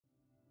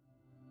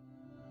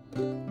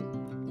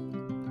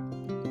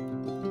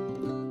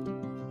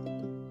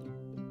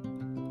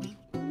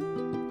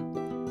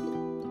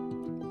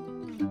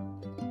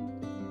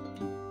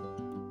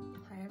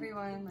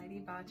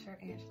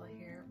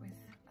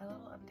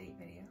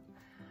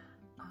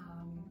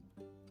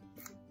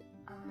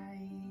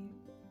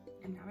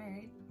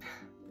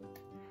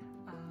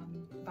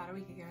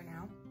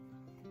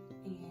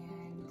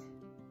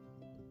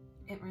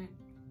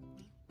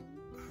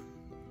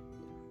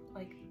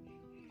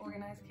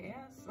organized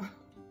chaos.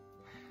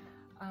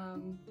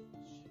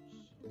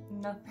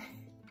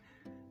 Nothing.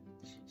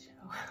 Shit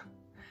show.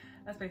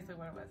 That's basically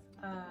what it was.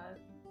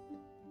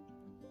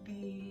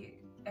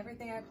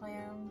 Everything I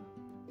planned,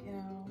 you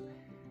know,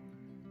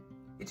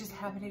 it just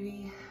happened to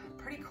be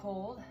pretty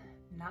cold,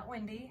 not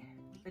windy.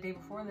 The day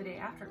before and the day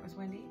after it was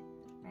windy.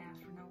 I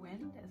asked for no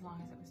wind as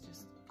long as it was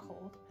just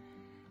cold.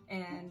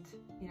 And,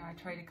 you know, I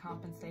tried to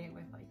compensate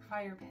with like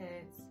fire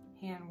pits,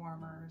 hand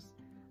warmers,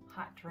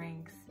 hot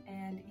drinks,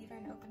 and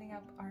even opening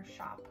up our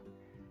shop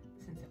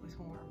since it was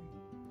warm.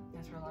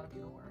 That's where a lot of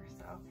people were,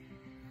 so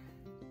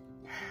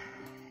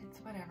it's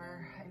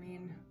whatever. I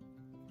mean,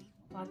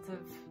 lots of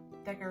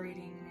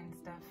decorating and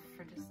stuff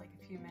for just like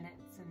a few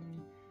minutes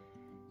and,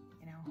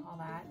 you know, all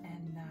that.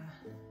 And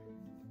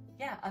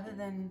yeah, other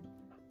than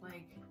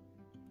like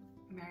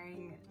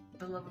marrying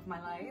the love of my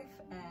life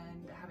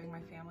and having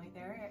my family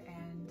there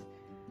and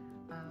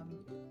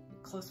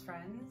close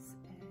friends,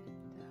 and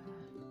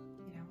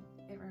you know,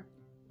 it went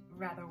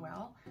rather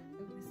well.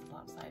 Ooh, this is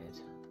lopsided.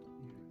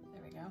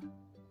 There we go.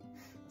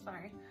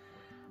 Sorry.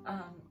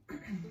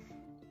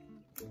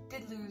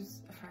 Did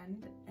lose a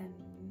friend in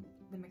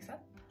the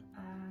mix-up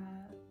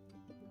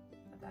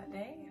that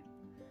day,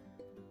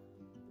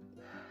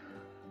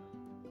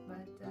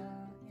 but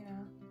you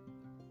know,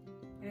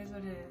 it is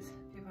what it is.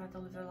 People have to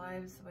live their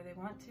lives the way they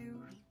want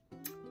to.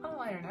 On a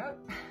lighter note,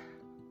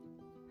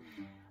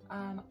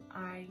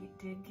 I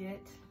did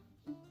get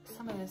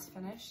some of this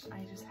finished.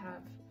 I just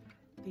have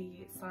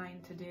the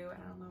sign to do. I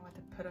don't know what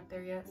to put up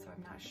there yet, so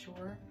I'm not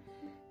sure.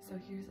 So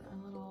here's a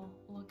little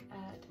look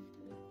at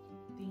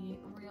the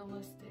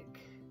realistic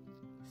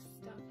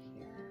stuff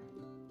here.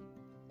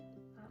 I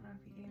don't know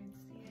if you can even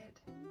see it,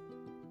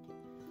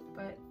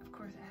 but of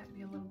course it had to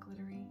be a little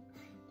glittery.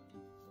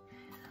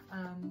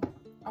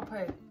 I'll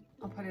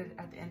put it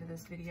at the end of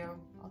this video.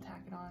 I'll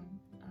tack it on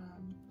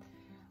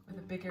with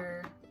a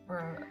bigger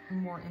or a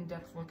more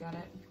in-depth look at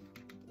it.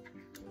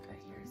 But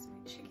here's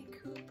my chickie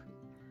coop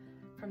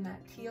from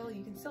that teal.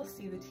 You can still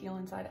see the teal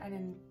inside. I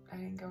didn't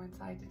go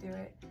inside to do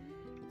it.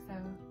 So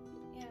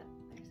yeah,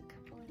 there's a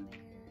couple in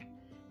there,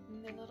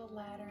 and the little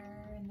ladder,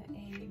 and the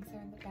eggs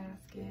are in the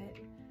basket,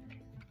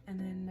 and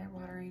then their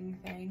watering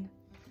thing,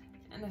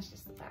 and that's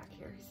just the back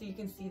here. So you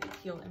can see the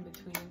teal in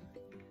between,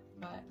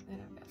 but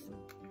then I've got some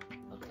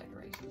little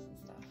decorations and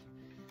stuff.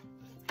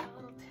 It's got a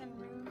little tin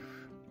roof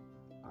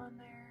on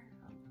there.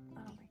 I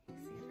don't think you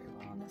can see it very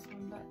well on this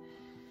one, but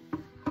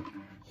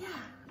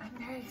yeah, I'm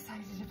very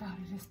excited about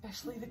it,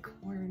 especially the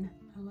corn.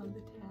 I love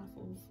the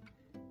tassels.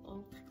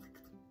 Oh,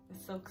 the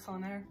silks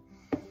on there.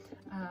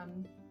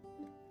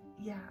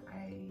 Yeah,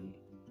 I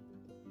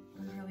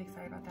was really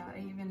excited about that. I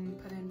even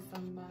put in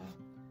some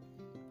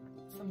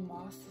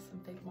moss, some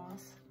fake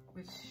moss,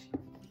 which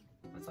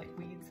was like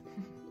weeds.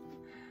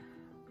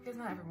 Because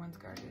not everyone's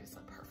garden is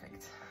like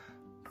perfect.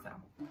 So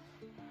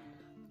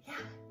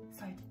yeah,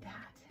 so I did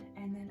that.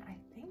 And then I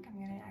think I'm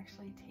gonna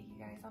actually take you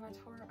guys on a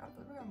tour of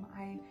the room.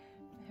 I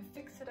have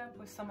fixed it up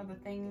with some of the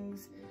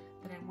things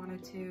that I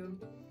wanted to.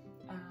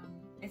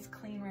 It's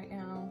clean right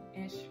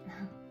now-ish.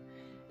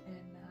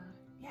 And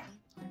yeah,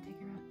 I'm gonna take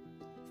you around.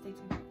 Stay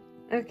tuned.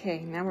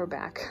 Okay, now we're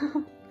back.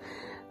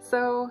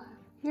 So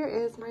here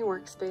is my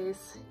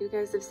workspace. You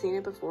guys have seen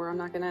it before. I'm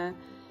not gonna,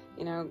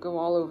 you know, go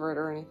all over it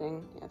or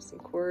anything. You have some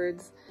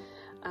cords.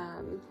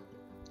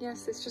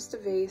 Yes, it's just a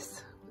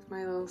vase with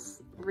my little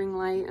ring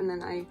light, and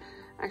then I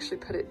actually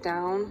put it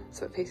down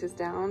so it faces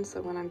down.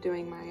 So when I'm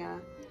doing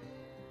my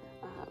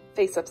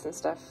face-ups and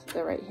stuff,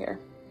 they're right here.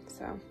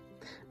 So,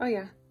 oh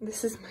yeah,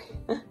 this is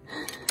my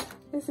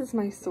this is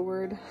my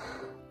sword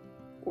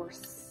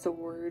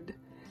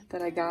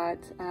that I got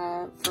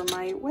for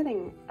my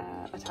wedding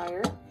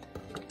attire.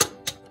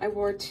 I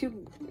wore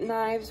 2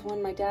 knives.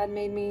 One my dad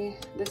made me.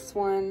 This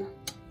one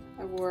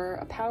I wore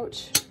a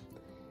pouch.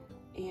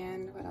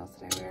 And what else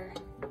did I wear?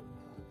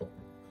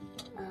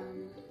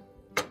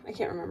 I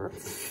can't remember.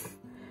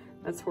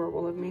 That's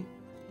horrible of me.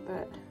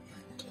 But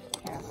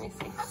here, let me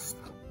see.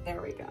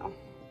 There we go.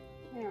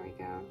 There we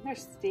go.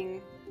 There's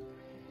Sting.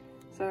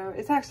 So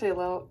it's actually a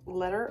little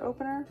letter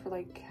opener for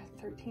like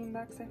 13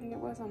 bucks, I think it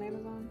was, on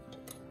Amazon.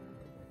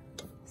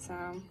 So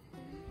I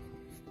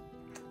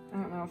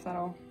don't know if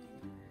that'll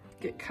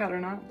get cut or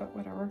not, but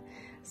whatever.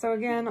 So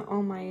again,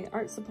 all my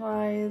art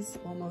supplies,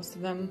 well, most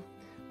of them,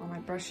 all my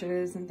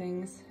brushes and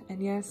things.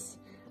 And yes,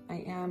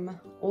 I am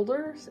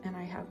older and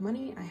I have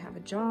money, I have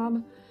a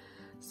job.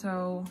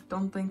 So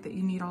don't think that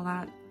you need all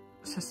that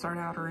to start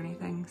out or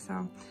anything.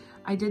 So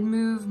I did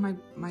move my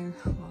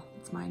well,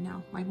 it's mine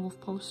now, my wolf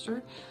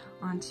poster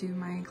onto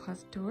my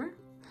closet door.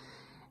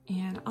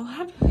 And I'll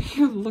have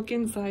you look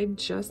inside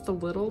just a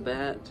little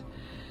bit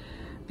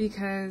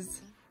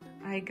because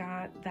I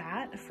got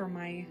that for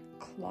my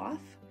cloth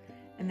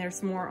and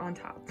there's more on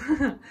top.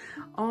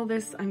 All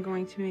this I'm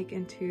going to make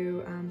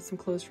into some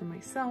clothes for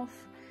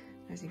myself.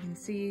 As you can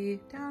see,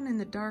 down in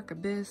the dark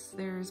abyss,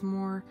 there's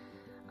more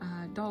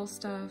doll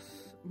stuff,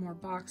 more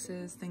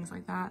boxes, things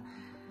like that.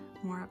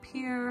 More up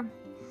here.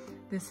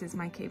 This is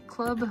my Cape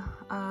Club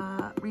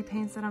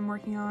repaints that I'm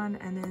working on,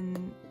 and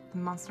then the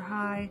Monster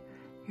High.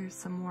 Here's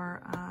some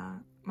more,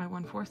 my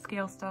 1/4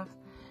 scale stuff.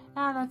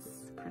 Ah,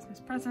 that's Christmas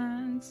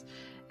presents.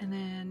 And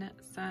then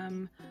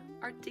some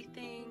artsy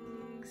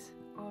things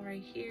all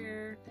right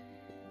here.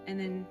 And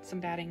then some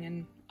batting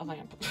and a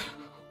lamp.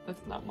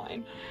 That's not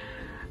mine.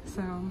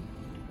 So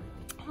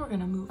we're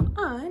gonna move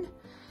on.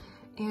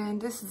 And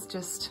this is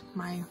just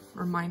my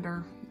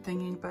reminder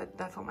thingy, but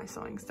that's all my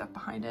sewing stuff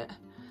behind it.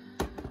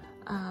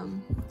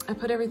 I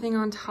put everything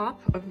on top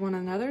of one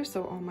another,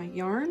 so all my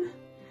yarn,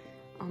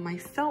 all my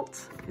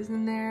felt is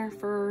in there,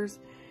 furs,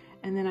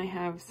 and then I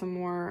have some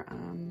more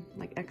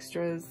like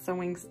extras,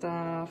 sewing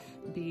stuff,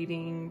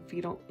 beading,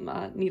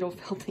 needle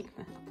felting,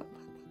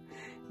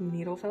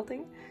 needle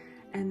felting,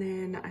 and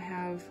then I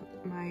have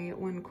my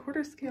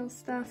 1/4 scale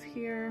stuff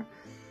here.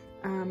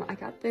 I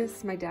got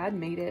this, my dad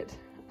made it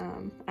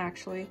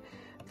actually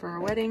for our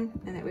wedding,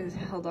 and it was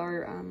held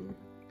our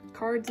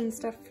cards and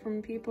stuff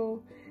from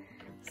people.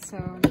 So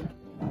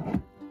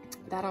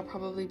that'll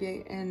probably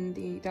be in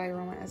the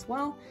diorama as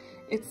well.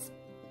 It's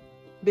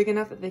big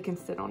enough that they can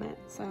sit on it,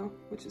 so,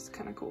 which is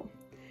kind of cool.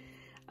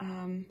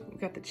 We've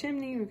got the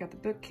chimney, we've got the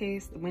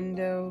bookcase, the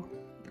window,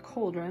 the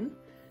cauldron.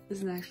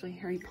 This is actually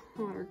Harry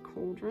Potter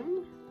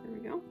cauldron. There we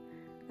go.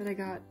 That I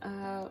got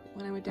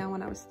when I went down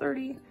when I was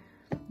 30,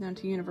 down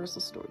to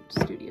Universal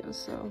Studios.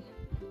 So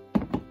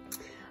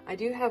I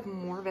do have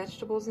more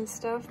vegetables and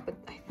stuff, but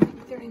I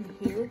think they're in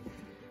here.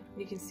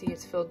 You can see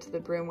it's filled to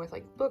the brim with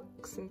like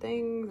books and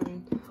things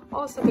and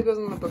all the stuff that goes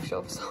on the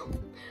bookshelf. So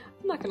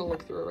I'm not gonna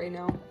look through it right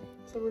now.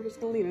 So we're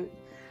just gonna leave it.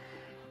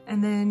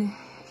 And then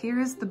here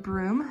is the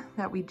broom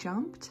that we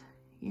jumped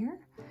here.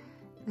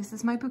 This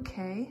is my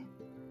bouquet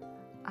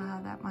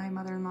that my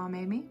mother-in-law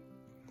made me.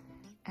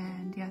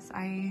 And yes,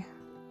 I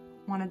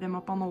wanted them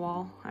up on the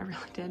wall. I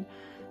really did.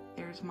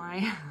 There's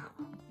my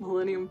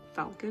Millennium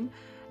Falcon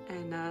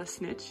and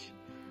Snitch.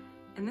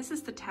 And this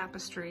is the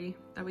tapestry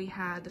that we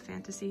had, the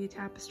fantasy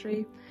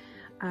tapestry,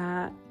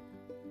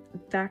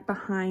 back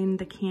behind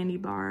the candy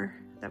bar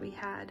that we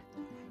had.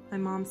 My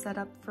mom set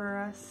up for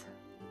us.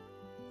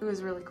 It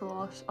was really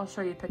cool. I'll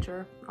show you a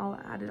picture. I'll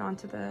add it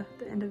onto the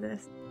end of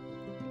this.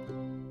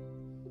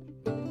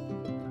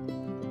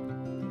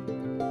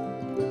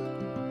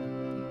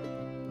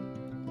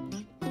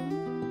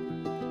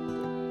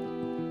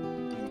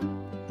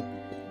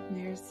 And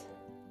there's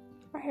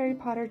our Harry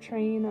Potter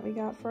train that we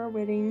got for our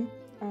wedding.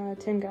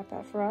 Tim got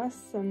that for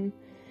us, and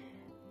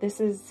this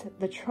is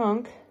the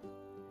trunk.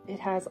 It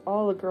has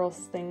all the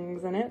girls'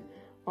 things in it,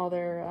 all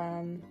their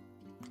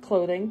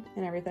clothing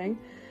and everything.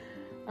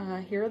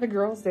 Here are the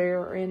girls.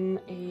 They're in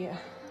a,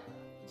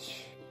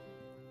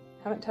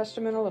 haven't touched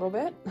them in a little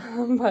bit,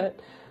 but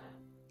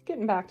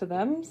getting back to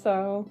them,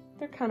 so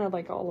they're kind of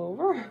like all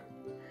over.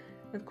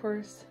 Of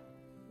course,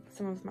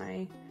 some of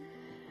my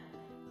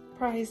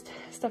prized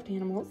stuffed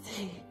animals.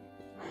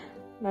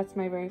 That's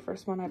my very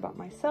first one I bought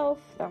myself.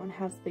 That one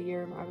has the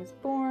year I was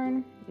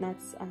born. And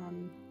that's,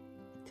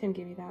 Tim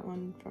gave me that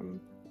one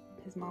from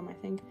his mom, I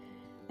think.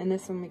 And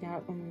this one we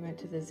got when we went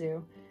to the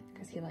zoo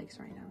because he likes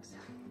rhinos.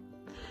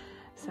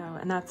 So,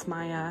 and that's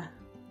my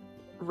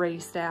Ray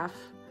staff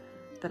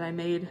that I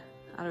made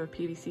out of a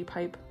PVC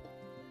pipe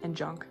and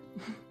junk.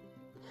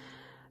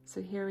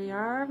 So here we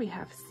are. We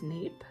have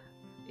Snape.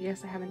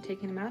 Yes, I haven't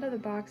taken him out of the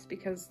box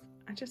because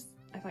I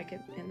like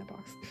it in the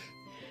box.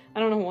 I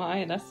don't know why,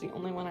 and that's the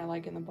only one I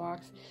like in the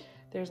box.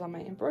 There's all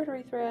my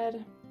embroidery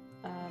thread,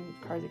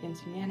 Cards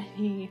Against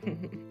Humanity,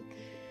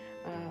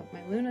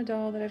 my Luna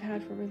doll that I've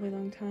had for a really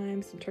long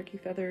time, some turkey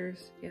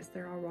feathers. Yes,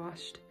 they're all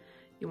washed.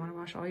 You want to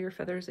wash all your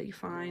feathers that you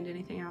find,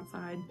 anything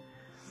outside.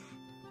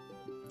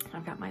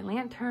 I've got my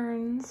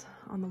lanterns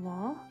on the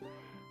wall.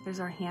 There's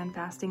our hand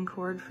fasting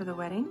cord for the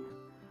wedding.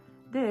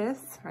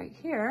 This right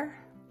here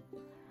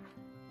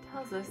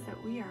tells us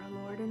that we are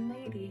Lord and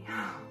Lady.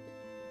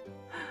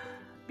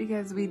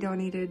 Because we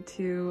donated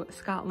to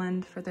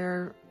Scotland for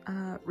their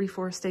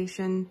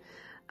reforestation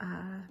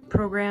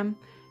program.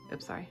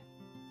 Oops, sorry.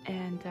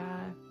 And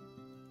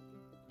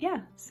yeah,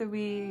 so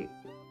we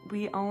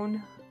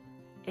own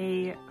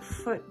a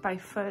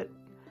foot-by-foot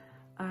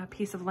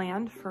piece of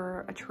land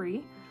for a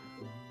tree.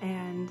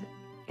 And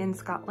in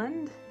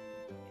Scotland,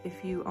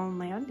 if you own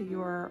land,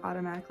 you are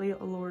automatically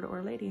a lord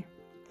or lady.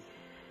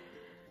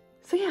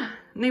 So yeah,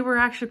 they were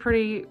actually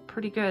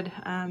pretty good.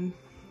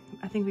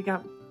 I think we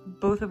got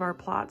both of our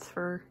plots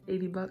for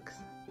 80 bucks.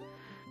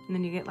 And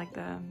then you get like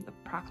the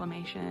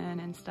proclamation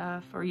and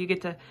stuff, or you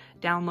get to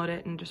download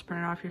it and just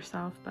print it off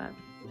yourself, but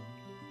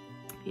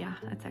yeah,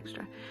 that's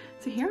extra.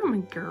 So here are my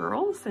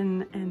girls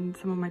and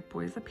some of my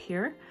boys up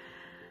here.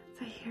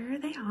 So here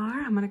they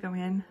are. I'm gonna go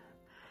in.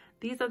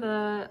 These are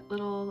the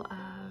little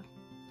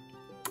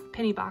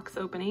penny box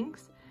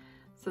openings.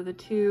 So the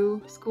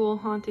two school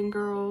haunting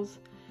girls,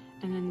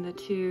 and then the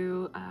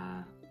two,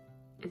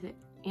 is it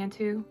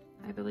Antu,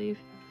 I believe?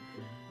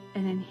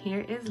 And then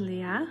here is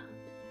Leah,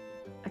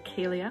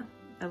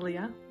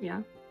 Aaliyah,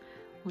 yeah,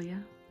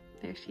 Leah.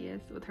 There she is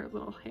with her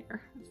little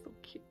hair. It's so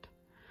cute.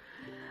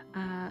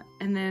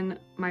 And then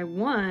my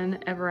one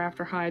Ever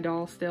After High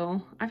doll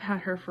still. I've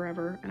had her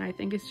forever, and I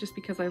think it's just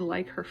because I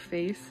like her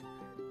face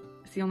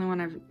It's the only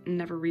one I've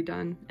never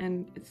redone,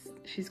 and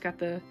she's got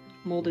the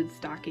molded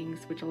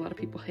stockings, which a lot of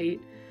people hate.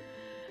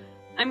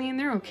 I mean,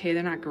 they're okay,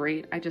 they're not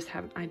great. I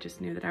just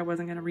knew that I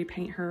wasn't gonna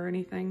repaint her or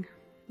anything.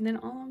 And then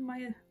all of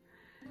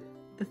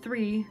the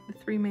three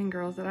main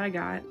girls that I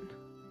got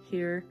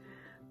here,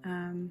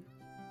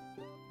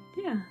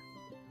 yeah.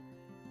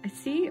 I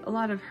see a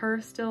lot of her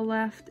still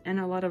left,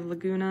 and a lot of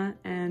Laguna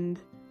and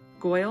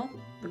Goyle,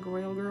 the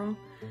Goyle girl.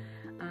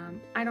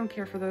 I don't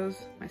care for those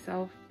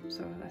myself,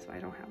 so that's why I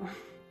don't have them.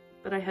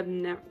 But I have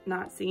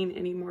not seen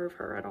any more of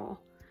her at all.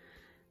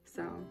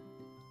 So,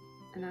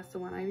 and that's the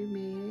one I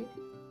made.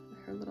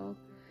 Her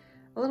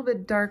a little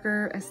bit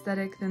darker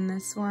aesthetic than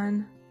this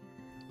one.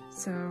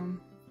 So,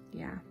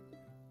 yeah.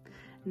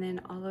 And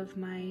then all of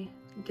my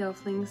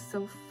Gelflings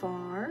so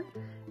far.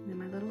 And then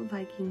my little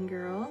Viking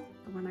girl,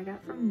 the one I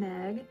got from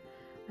Meg.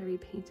 I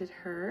repainted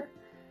her.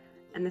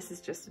 And this is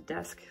just a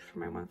desk for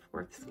my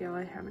 1/4 scale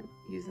I haven't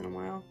used in a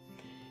while.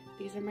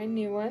 These are my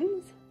new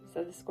ones.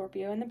 So the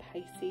Scorpio and the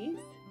Pisces.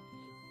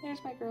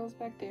 There's my girls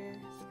back there.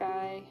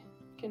 Sky,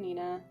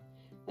 Kanina,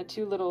 the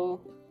two little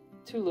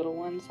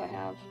ones I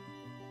have.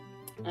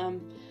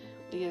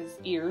 He has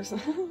ears.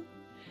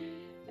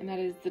 And that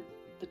is the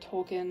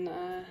Tolkien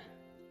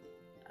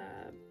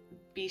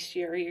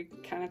bestiary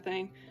kind of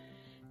thing.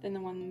 Then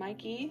the one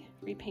Mikey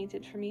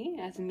repainted for me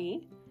as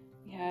me.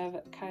 We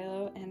have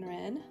Kylo and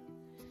Ren.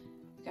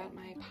 Got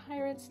my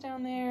pirates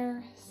down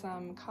there,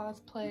 some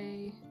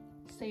cosplay,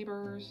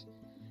 sabers,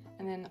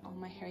 and then all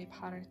my Harry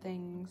Potter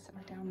things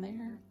are down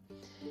there.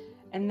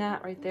 And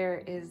that right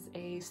there is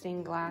a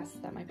stained glass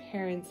that my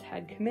parents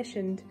had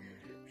commissioned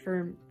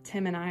for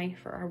Tim and I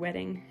for our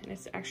wedding. And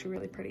it's actually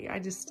really pretty. I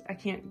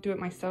can't do it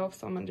myself,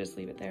 so I'm gonna just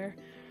leave it there.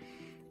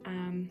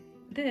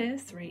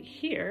 This right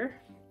here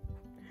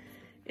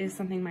is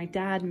something my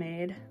dad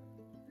made.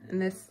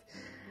 And this,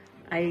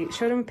 I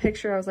showed him a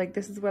picture. I was like,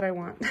 this is what I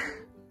want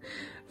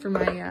for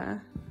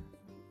my,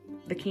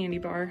 the candy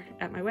bar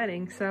at my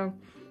wedding. So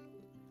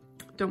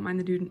don't mind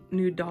the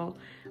nude doll,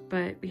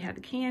 but we had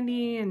the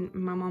candy and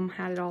my mom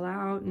had it all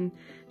out, and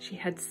she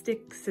had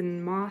sticks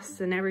and moss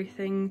and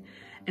everything.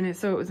 And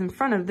so it was in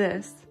front of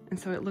this, and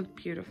so it looked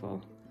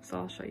beautiful. So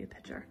I'll show you a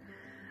picture.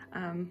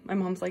 My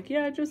mom's like,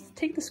 yeah, just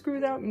take the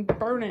screws out and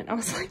burn it. I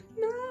was like,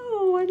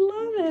 no, I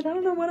love it. I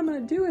don't know what I'm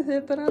gonna do with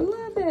it, but I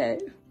love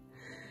it.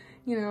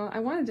 You know, I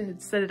wanted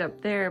to set it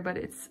up there, but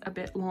it's a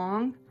bit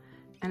long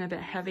and a bit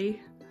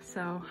heavy,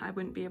 so I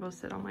wouldn't be able to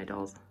sit all my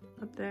dolls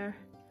up there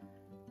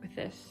with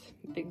this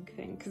big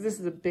thing, because this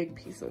is a big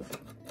piece of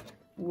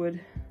wood.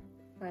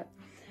 But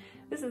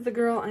this is the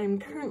girl I'm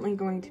currently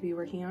going to be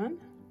working on,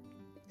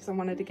 because I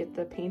wanted to get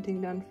the painting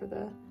done for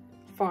the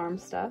farm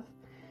stuff.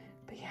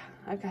 But yeah,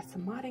 I've got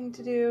some modding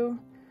to do.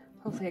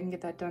 Hopefully I can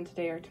get that done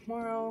today or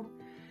tomorrow.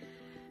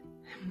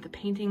 The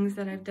paintings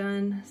that I've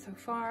done so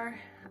far,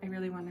 I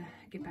really want to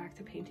get back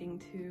to painting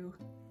too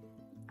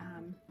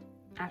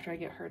after I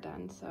get her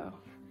done. So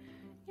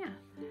yeah,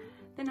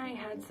 then I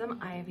had some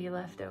ivy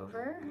left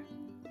over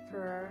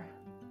for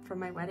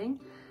my wedding,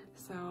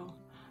 so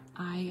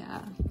I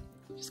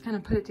just kind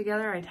of put it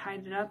together. I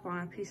tied it up on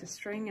a piece of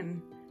string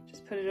and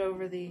just put it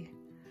over the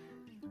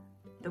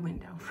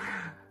window.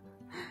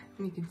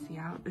 And you can see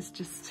out. It's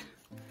just,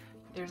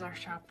 there's our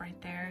shop right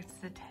there. It's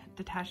the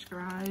detached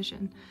garage,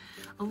 and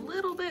a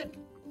little bit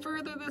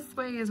further this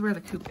way is where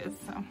the coop is.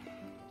 So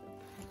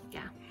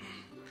yeah,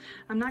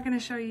 I'm not going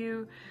to show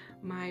you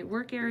my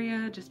work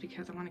area just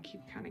because I want to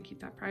keep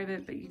that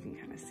private, but you can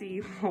kind of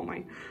see all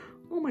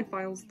my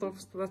file stuff,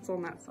 so that's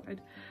on that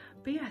side.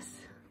 But yes,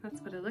 that's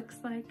what it looks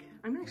like.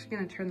 I'm actually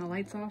going to turn the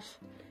lights off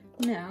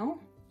now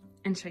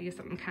and show you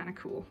something kind of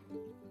cool.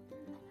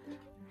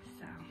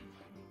 So,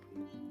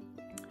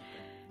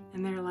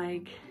 and they're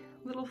like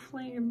little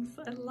flames.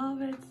 I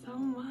love it so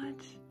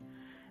much.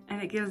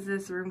 And it gives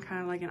this room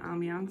kind of like an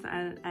ambiance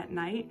at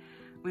night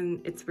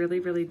when it's really,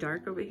 really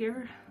dark over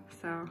here.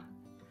 So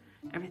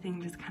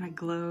everything just kind of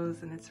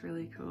glows and it's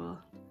really cool.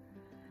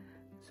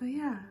 So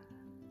yeah,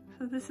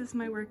 so this is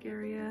my work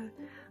area.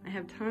 I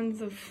have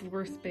tons of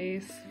floor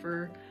space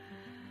for,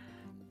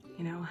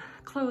 you know,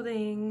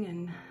 clothing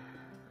and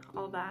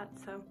all that.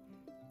 So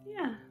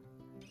yeah.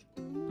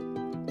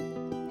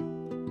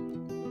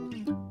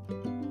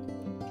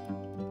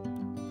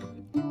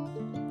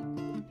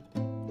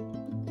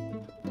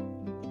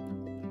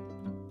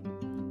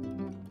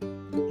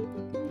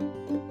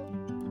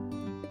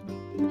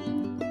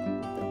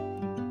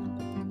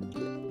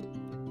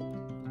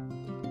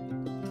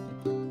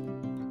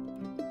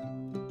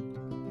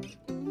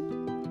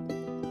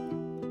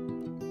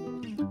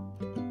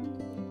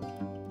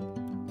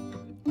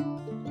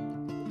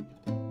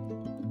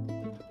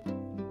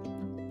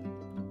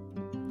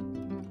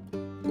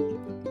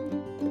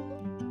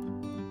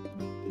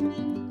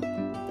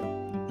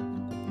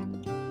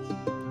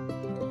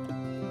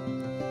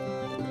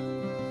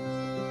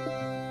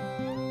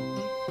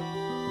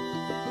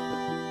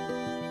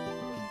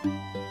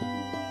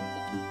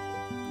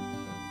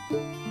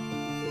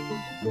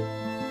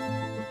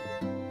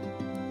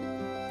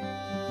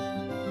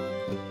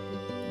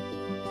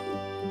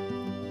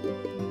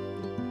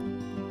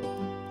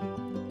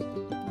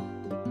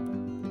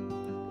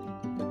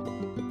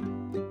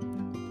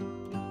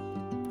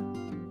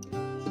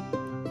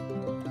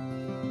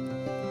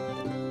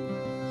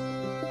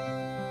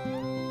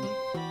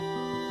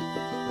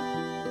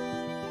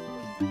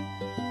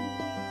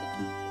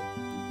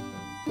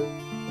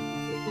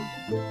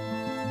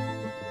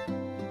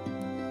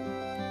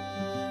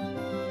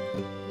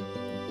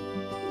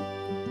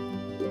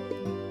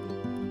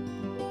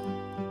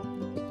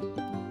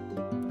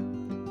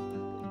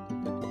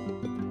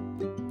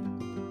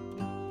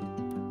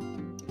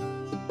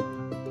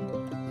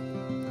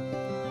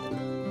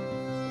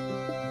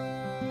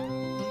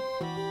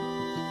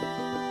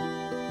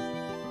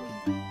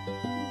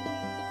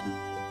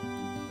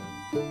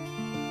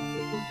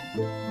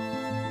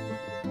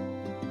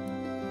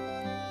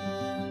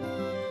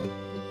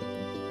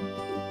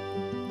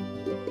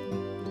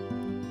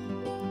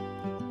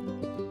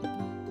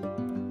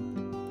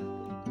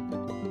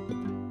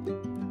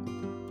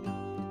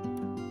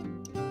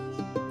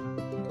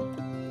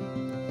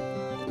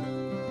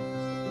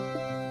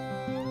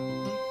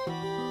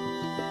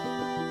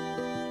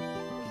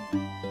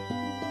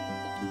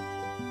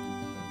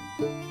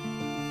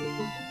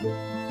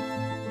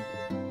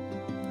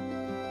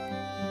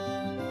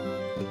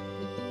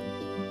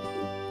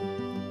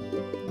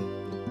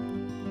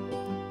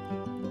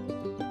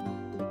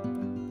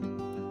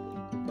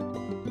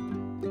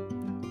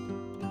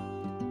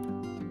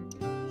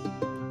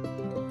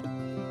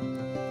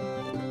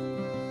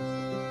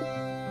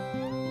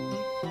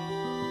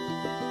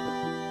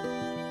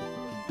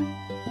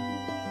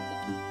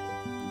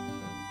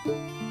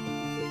 bye.